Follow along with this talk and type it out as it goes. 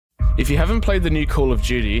If you haven't played the new Call of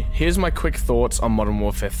Duty, here's my quick thoughts on Modern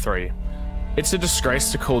Warfare 3. It's a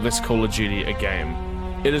disgrace to call this Call of Duty a game.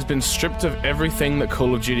 It has been stripped of everything that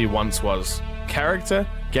Call of Duty once was: character,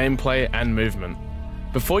 gameplay, and movement.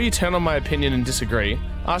 Before you turn on my opinion and disagree,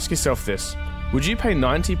 ask yourself this: would you pay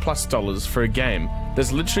 $90+ for a game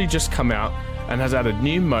that's literally just come out and has added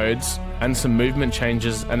new modes and some movement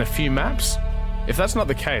changes and a few maps? If that's not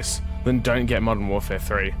the case, then don't get Modern Warfare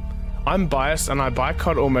 3. I'm biased and I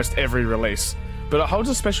boycott almost every release, but it holds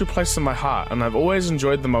a special place in my heart, and I've always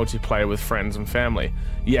enjoyed the multiplayer with friends and family.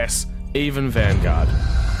 Yes, even Vanguard.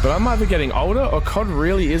 But I'm either getting older or COD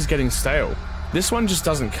really is getting stale. This one just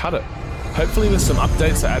doesn't cut it. Hopefully with some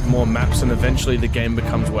updates that add more maps and eventually the game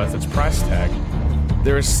becomes worth its price tag.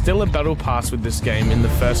 There is still a battle pass with this game in the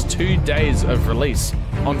first 2 days of release,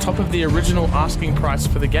 on top of the original asking price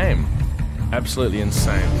for the game. Absolutely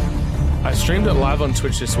insane. I streamed it live on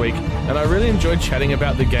Twitch this week, and I really enjoyed chatting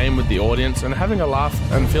about the game with the audience and having a laugh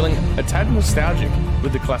and feeling a tad nostalgic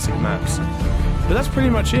with the classic maps. But that's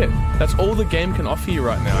pretty much it. That's all the game can offer you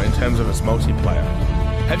right now in terms of its multiplayer.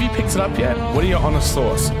 Have you picked it up yet? What are your honest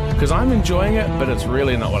thoughts? Because I'm enjoying it, but it's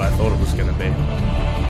really not what I thought it was going to be.